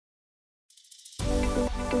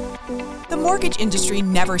The mortgage industry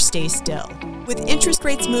never stays still. With interest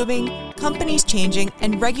rates moving, companies changing,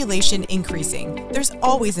 and regulation increasing, there's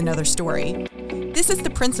always another story. This is The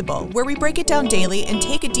Principal, where we break it down daily and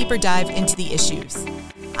take a deeper dive into the issues.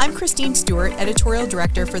 I'm Christine Stewart, Editorial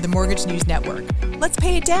Director for the Mortgage News Network. Let's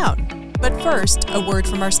pay it down. But first, a word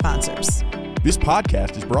from our sponsors. This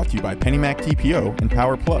podcast is brought to you by PennyMac TPO and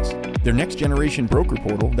Power Plus, their next-generation broker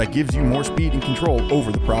portal that gives you more speed and control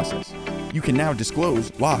over the process. You can now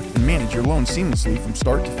disclose, lock, and manage your loan seamlessly from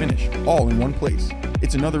start to finish, all in one place.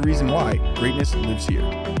 It's another reason why greatness lives here.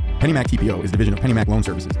 PennyMac TPO is a division of PennyMac Loan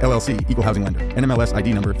Services, LLC, Equal Housing Lender, NMLS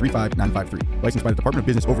ID number 35953, licensed by the Department of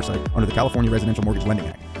Business Oversight under the California Residential Mortgage Lending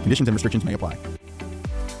Act. Conditions and restrictions may apply.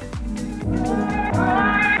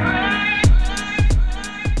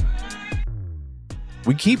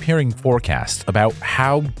 We keep hearing forecasts about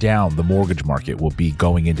how down the mortgage market will be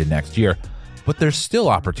going into next year, but there's still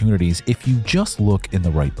opportunities if you just look in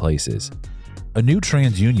the right places. A new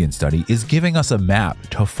TransUnion study is giving us a map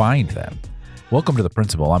to find them. Welcome to The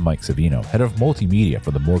Principal. I'm Mike Savino, head of multimedia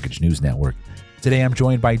for the Mortgage News Network. Today I'm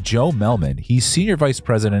joined by Joe Melman. He's Senior Vice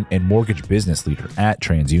President and Mortgage Business Leader at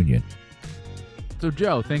TransUnion. So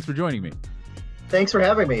Joe, thanks for joining me. Thanks for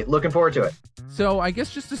having me. Looking forward to it. So I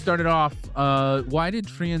guess just to start it off, why did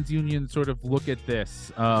TransUnion sort of look at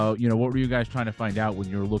this? What were you guys trying to find out when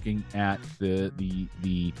you were looking at the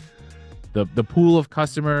pool of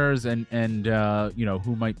customers and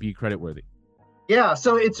who might be creditworthy? Yeah,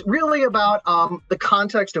 so it's really about the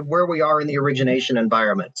context of where we are in the origination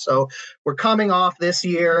environment. So we're coming off this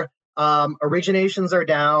year. Originations are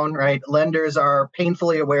down, right? Lenders are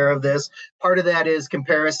painfully aware of this. Part of that is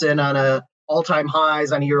comparison on all-time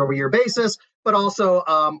highs on a year-over-year basis, but also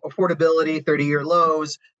affordability, 30-year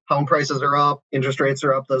lows, home prices are up, interest rates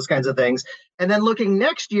are up, those kinds of things. And then looking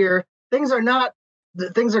next year, things are going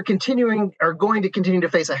to continue to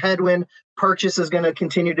face a headwind. Purchase is going to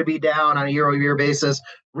continue to be down on a year-over-year basis.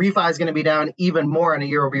 Refi is going to be down even more on a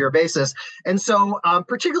year-over-year basis. And so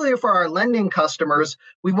particularly for our lending customers,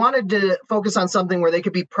 we wanted to focus on something where they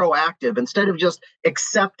could be proactive instead of just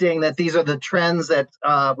accepting that these are the trends that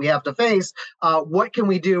we have to face. What can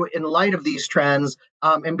we do in light of these trends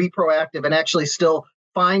and be proactive and actually still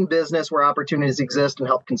find business where opportunities exist and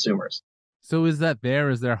help consumers? So is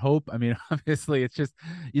there hope? I mean, obviously it's just,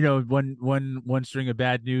 one string of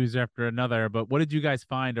bad news after another, but what did you guys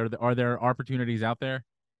find? Are there opportunities out there?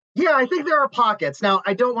 Yeah, I think there are pockets. Now,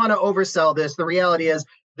 I don't want to oversell this. The reality is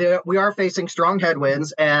that we are facing strong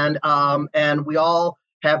headwinds and we all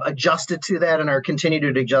have adjusted to that and are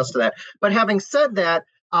continuing to adjust to that. But having said that,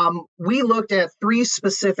 we looked at three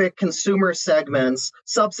specific consumer subsegments,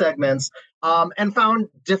 and found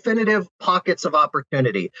definitive pockets of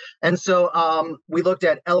opportunity. And so we looked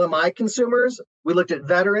at LMI consumers, we looked at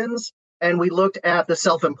veterans, and we looked at the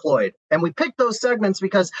self-employed. And we picked those segments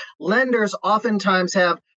because lenders oftentimes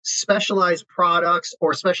have specialized products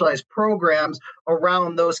or specialized programs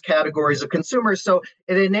around those categories of consumers. So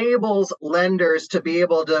it enables lenders to be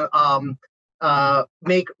able to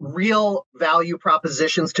make real value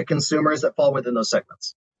propositions to consumers that fall within those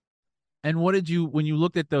segments. And when you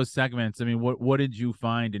looked at those segments, I mean, what did you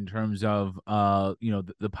find in terms of,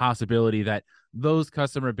 the possibility that those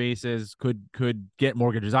customer bases could get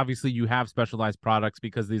mortgages? Obviously, you have specialized products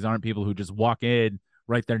because these aren't people who just walk in,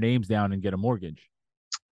 write their names down and get a mortgage.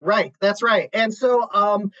 Right. That's right. And so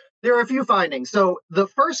there are a few findings. So the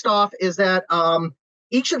first off is that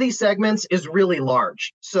each of these segments is really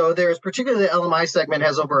large. So there's particularly the LMI segment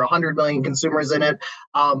has over 100 million consumers in it,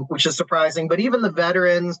 which is surprising. But even the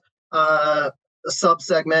veterans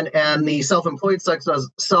subsegment and the self-employed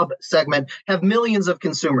subsegment have millions of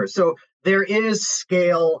consumers. So there is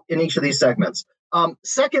scale in each of these segments.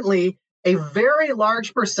 Secondly, a very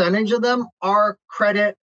large percentage of them are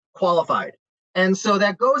credit qualified. And so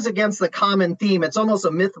that goes against the common theme. It's almost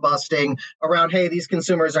a myth busting around, hey, these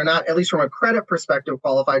consumers are not, at least from a credit perspective,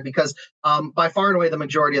 qualified because by far and away, the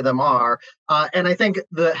majority of them are. And I think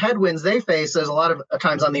the headwinds they face is a lot of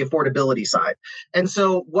times on the affordability side. And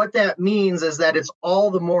so what that means is that it's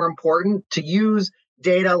all the more important to use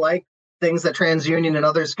data like things that TransUnion and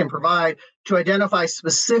others can provide to identify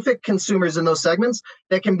specific consumers in those segments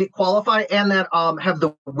that can be qualified and that have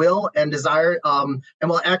the will and desire and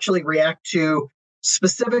will actually react to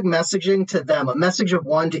specific messaging to them, a message of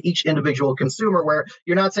one to each individual consumer, where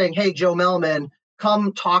you're not saying, hey, Joe Melman,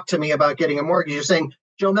 come talk to me about getting a mortgage. You're saying,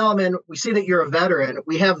 Joe Melman, we see that you're a veteran.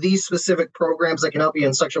 We have these specific programs that can help you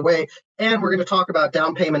in such a way. And we're going to talk about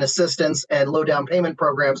down payment assistance and low down payment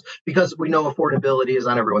programs because we know affordability is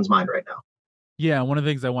on everyone's mind right now. Yeah, one of the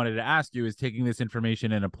things I wanted to ask you is taking this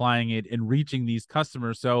information and applying it and reaching these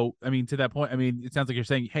customers. So, I mean, to that point, I mean, it sounds like you're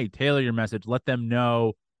saying, hey, tailor your message, let them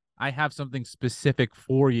know I have something specific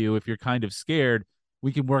for you. If you're kind of scared,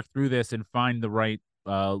 we can work through this and find the right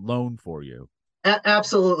loan for you.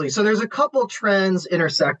 Absolutely. So there's a couple trends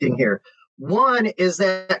intersecting here. One is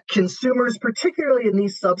that consumers, particularly in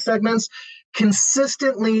these subsegments,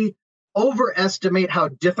 consistently overestimate how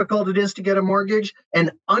difficult it is to get a mortgage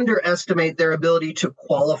and underestimate their ability to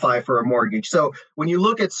qualify for a mortgage. So when you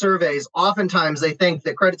look at surveys, oftentimes they think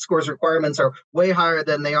that credit scores requirements are way higher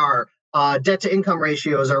than they are. Debt to income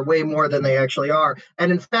ratios are way more than they actually are.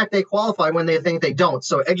 And in fact, they qualify when they think they don't.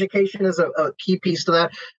 So education is a key piece to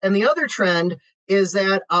that. And the other trend is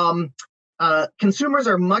that consumers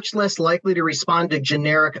are much less likely to respond to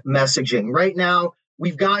generic messaging. Right now,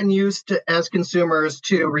 we've gotten used to, as consumers,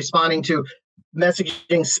 to responding to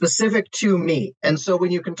messaging specific to me. And so when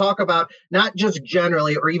you can talk about not just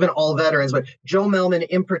generally or even all veterans, but Joe Melman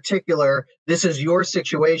in particular, this is your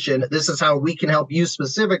situation, this is how we can help you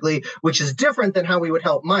specifically, which is different than how we would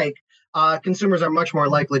help Mike, consumers are much more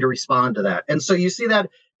likely to respond to that. And so you see that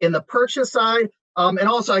in the purchase side. And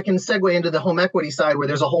also I can segue into the home equity side where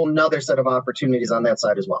there's a whole nother set of opportunities on that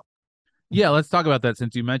side as well. Yeah, let's talk about that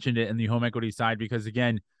since you mentioned it in the home equity side, because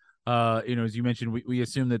again, as you mentioned, we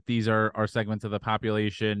assume that these are segments of the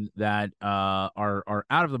population that are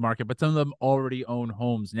out of the market, but some of them already own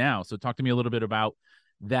homes now. So talk to me a little bit about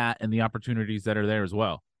that and the opportunities that are there as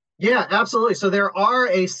well. Yeah, absolutely. So there are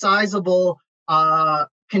a sizable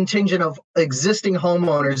contingent of existing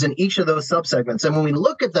homeowners in each of those subsegments. And when we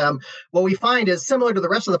look at them, what we find is similar to the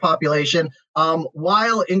rest of the population,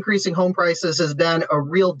 while increasing home prices has been a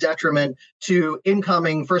real detriment to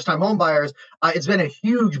incoming first-time home buyers, it's been a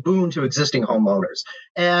huge boon to existing homeowners.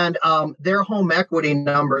 And their home equity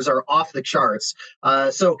numbers are off the charts.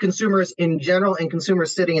 So consumers in general and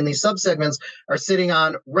consumers sitting in these subsegments are sitting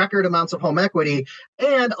on record amounts of home equity.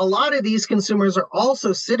 And a lot of these consumers are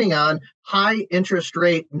also sitting on high interest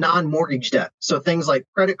rate non-mortgage debt. So things like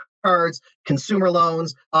credit cards, consumer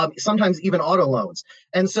loans, sometimes even auto loans.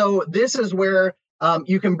 And so this is where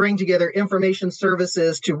you can bring together information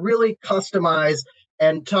services to really customize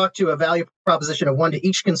and talk to a value proposition of one to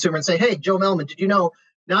each consumer and say, hey, Joe Melman, did you know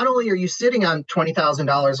not only are you sitting on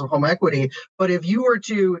 $20,000 of home equity, but if you were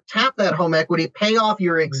to tap that home equity, pay off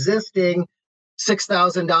your existing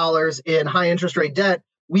 $6,000 in high interest rate debt,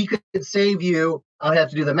 we could save you, I'll have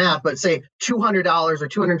to do the math, but say $200 or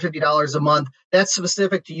 $250 a month. That's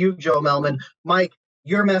specific to you, Joe Melman. Mike,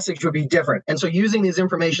 your message would be different. And so using these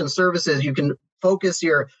information services, you can focus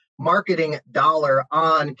your marketing dollar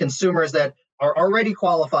on consumers that are already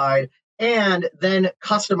qualified and then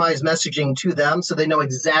customize messaging to them so they know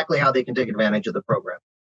exactly how they can take advantage of the program.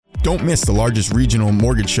 Don't miss the largest regional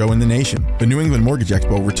mortgage show in the nation. The New England Mortgage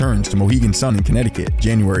Expo returns to Mohegan Sun in Connecticut,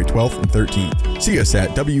 January 12th and 13th. See us at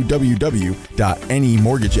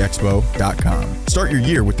www.nemortgageexpo.com. Start your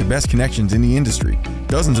year with the best connections in the industry.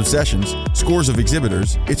 Dozens of sessions, scores of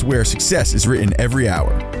exhibitors. It's where success is written every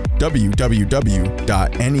hour.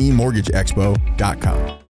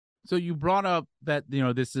 www.nemortgageexpo.com. So you brought up that,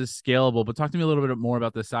 this is scalable, but talk to me a little bit more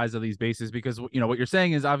about the size of these bases, because, what you're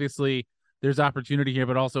saying is obviously there's opportunity here,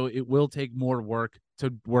 but also it will take more work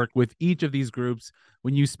to work with each of these groups.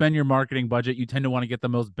 When you spend your marketing budget, you tend to want to get the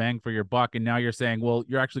most bang for your buck. And now you're saying, well,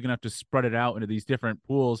 you're actually going to have to spread it out into these different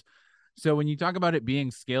pools. So when you talk about it being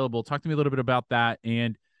scalable, talk to me a little bit about that.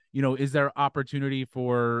 And, is there opportunity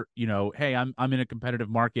for, hey, I'm in a competitive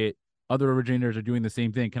market. Other originators are doing the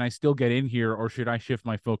same thing. Can I still get in here, or should I shift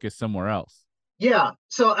my focus somewhere else? Yeah.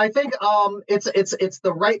 So I think it's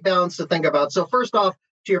the right balance to think about. So first off,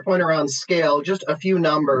 to your point around scale, just a few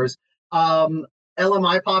numbers.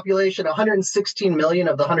 LMI population, 116 million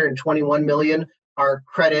of the 121 million are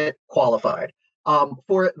credit qualified.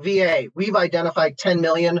 For VA, we've identified 10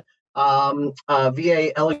 million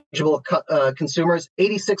VA eligible consumers.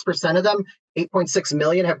 86% of them, 8.6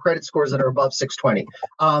 million, have credit scores that are above 620.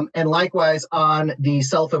 And likewise on the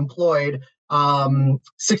self-employed,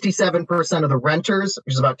 67% of the renters,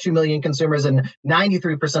 which is about 2 million consumers, and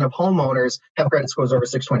 93% of homeowners have credit scores over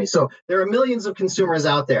 620. So there are millions of consumers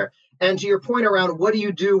out there. And to your point around what do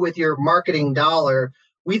you do with your marketing dollar,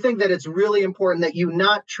 we think that it's really important that you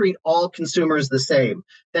not treat all consumers the same,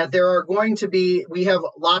 that there are going to be, we have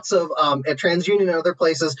lots of, at TransUnion and other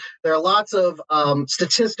places, there are lots of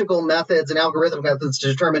statistical methods and algorithmic methods to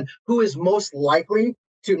determine who is most likely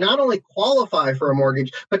to not only qualify for a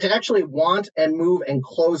mortgage, but to actually want and move and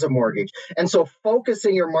close a mortgage. And so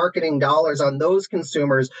focusing your marketing dollars on those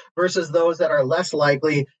consumers versus those that are less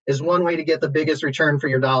likely is one way to get the biggest return for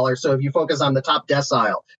your dollar. So if you focus on the top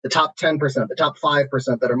decile, the top 10%, the top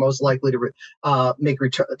 5% that are most likely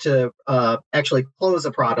to actually close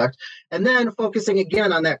a product, and then focusing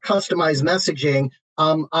again on that customized messaging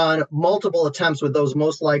on multiple attempts with those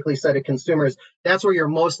most likely set of consumers, that's where you're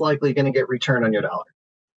most likely going to get return on your dollar.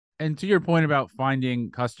 And to your point about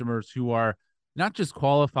finding customers who are not just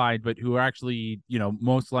qualified, but who are actually,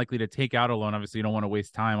 most likely to take out a loan. Obviously, you don't want to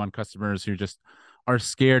waste time on customers who just are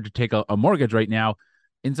scared to take a mortgage right now.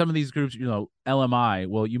 In some of these groups, LMI,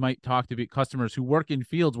 well, you might talk to customers who work in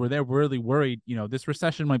fields where they're really worried, this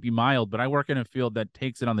recession might be mild, but I work in a field that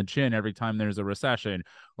takes it on the chin every time there's a recession.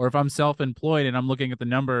 Or if I'm self-employed and I'm looking at the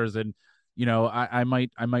numbers and, I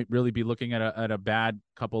might really be looking at a bad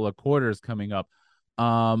couple of quarters coming up.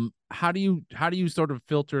 How do you sort of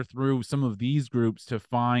filter through some of these groups to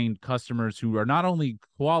find customers who are not only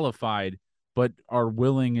qualified, but are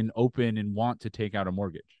willing and open and want to take out a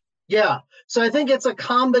mortgage? Yeah. So I think it's a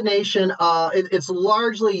combination. It's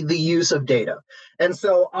largely the use of data. And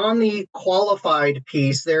so on the qualified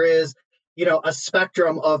piece, there is, a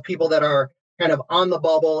spectrum of people that are kind of on the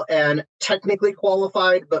bubble and technically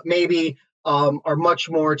qualified, but maybe are much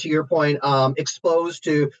more, to your point, exposed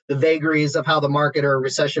to the vagaries of how the market or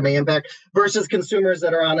recession may impact, versus consumers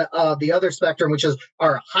that are on the other spectrum, which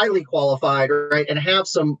are highly qualified, right, and have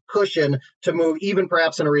some cushion to move, even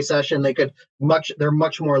perhaps in a recession. They're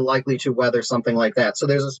much more likely to weather something like that. So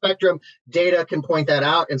there's a spectrum. Data can point that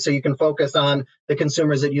out, and so you can focus on the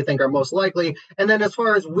consumers that you think are most likely. And then as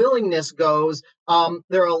far as willingness goes,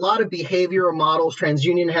 there are a lot of behavioral models.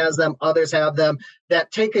 TransUnion has them, others have them,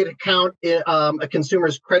 that take into account a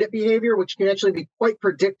consumer's credit behavior, which can actually be quite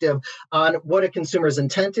predictive on what a consumer's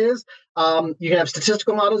intent is. You can have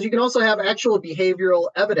statistical models. You can also have actual behavioral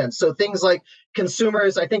evidence. So things like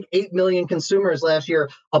consumers, I think 8 million consumers last year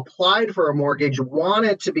applied for a mortgage,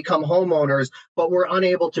 wanted to become homeowners, but were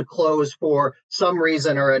unable to close for some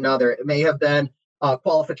reason or another. It may have been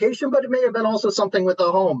qualification, but it may have been also something with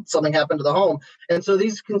the home. Something happened to the home. And so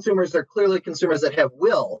these consumers are clearly consumers that have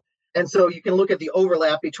will. And so you can look at the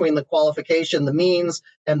overlap between the qualification, the means,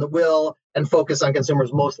 and the will, and focus on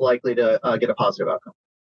consumers most likely to get a positive outcome.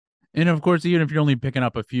 And of course, even if you're only picking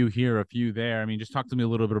up a few here, a few there, just talk to me a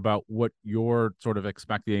little bit about what you're sort of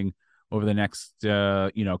expecting over the next,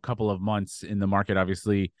 couple of months in the market.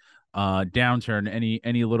 Obviously, downturn,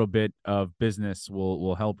 any little bit of business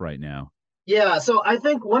will help right now. Yeah, so I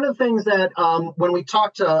think one of the things that when we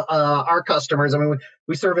talk to our customers,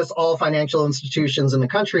 we service all financial institutions in the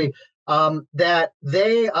country, that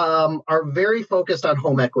they are very focused on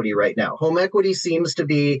home equity right now. Home equity seems to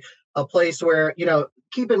be a place where,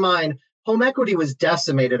 keep in mind, home equity was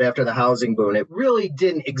decimated after the housing boom. It really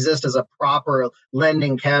didn't exist as a proper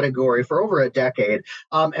lending category for over a decade.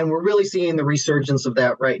 And we're really seeing the resurgence of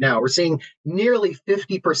that right now. We're seeing nearly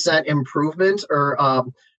 50% improvement or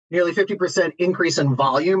nearly 50% increase in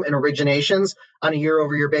volume in originations on a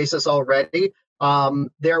year-over-year basis already.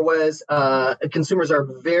 Consumers are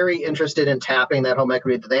very interested in tapping that home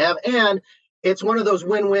equity that they have. And it's one of those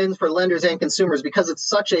win-wins for lenders and consumers because it's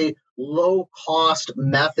such a low-cost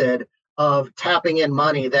method of tapping in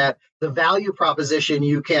money that the value proposition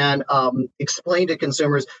you can explain to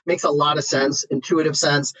consumers makes a lot of sense, intuitive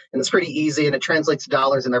sense, and it's pretty easy, and it translates to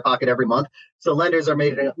dollars in their pocket every month. So lenders are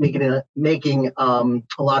making a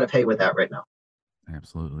lot of hay with that right now.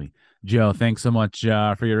 Absolutely. Joe, thanks so much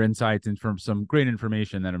for your insights and for some great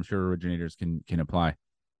information that I'm sure originators can apply.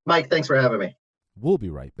 Mike, thanks for having me. We'll be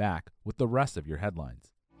right back with the rest of your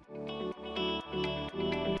headlines.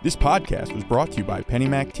 This podcast was brought to you by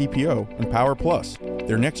PennyMac TPO and Power Plus,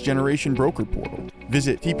 their next generation broker portal.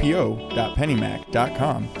 Visit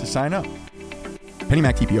tpo.pennymac.com to sign up.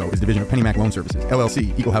 PennyMac TPO is a division of PennyMac Loan Services,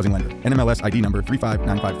 LLC, Equal Housing Lender, NMLS ID number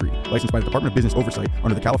 35953, licensed by the Department of Business Oversight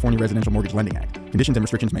under the California Residential Mortgage Lending Act. Conditions and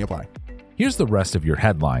restrictions may apply. Here's the rest of your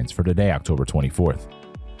headlines for today, October 24th.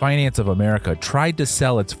 Finance of America tried to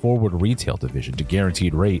sell its forward retail division to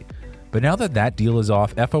Guaranteed Rate, but now that deal is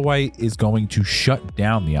off, FOA is going to shut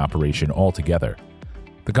down the operation altogether.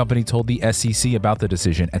 The company told the SEC about the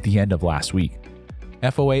decision at the end of last week.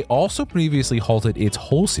 FOA also previously halted its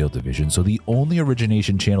wholesale division, so the only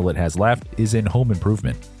origination channel it has left is in home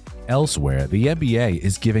improvement. Elsewhere, the NBA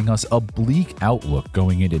is giving us a bleak outlook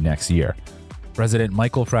going into next year. President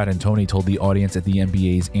Michael Fratantoni told the audience at the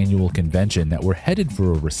NBA's annual convention that we're headed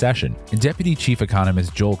for a recession, and Deputy Chief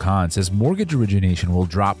Economist Joel Kahn says mortgage origination will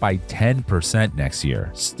drop by 10% next year.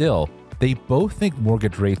 Still, they both think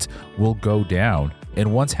mortgage rates will go down,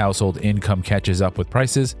 And once household income catches up with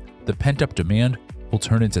prices, the pent-up demand will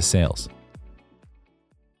turn into sales.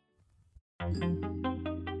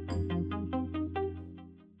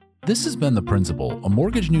 This has been The Principal, a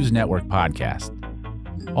Mortgage News Network podcast.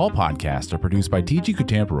 All podcasts are produced by T.G.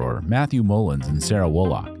 Kutamperor, Matthew Mullins, and Sarah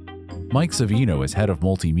Woloch. Mike Savino is head of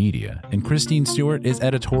multimedia, and Christine Stewart is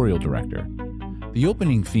editorial director. The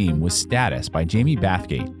opening theme was Status by Jamie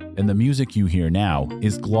Bathgate, and the music you hear now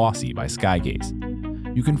is Glossy by Skygaze.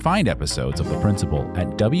 You can find episodes of The Principal at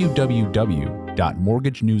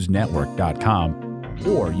www.mortgagenewsnetwork.com,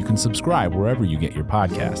 or you can subscribe wherever you get your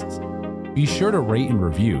podcasts. Be sure to rate and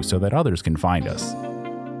review so that others can find us.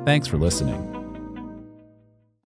 Thanks for listening.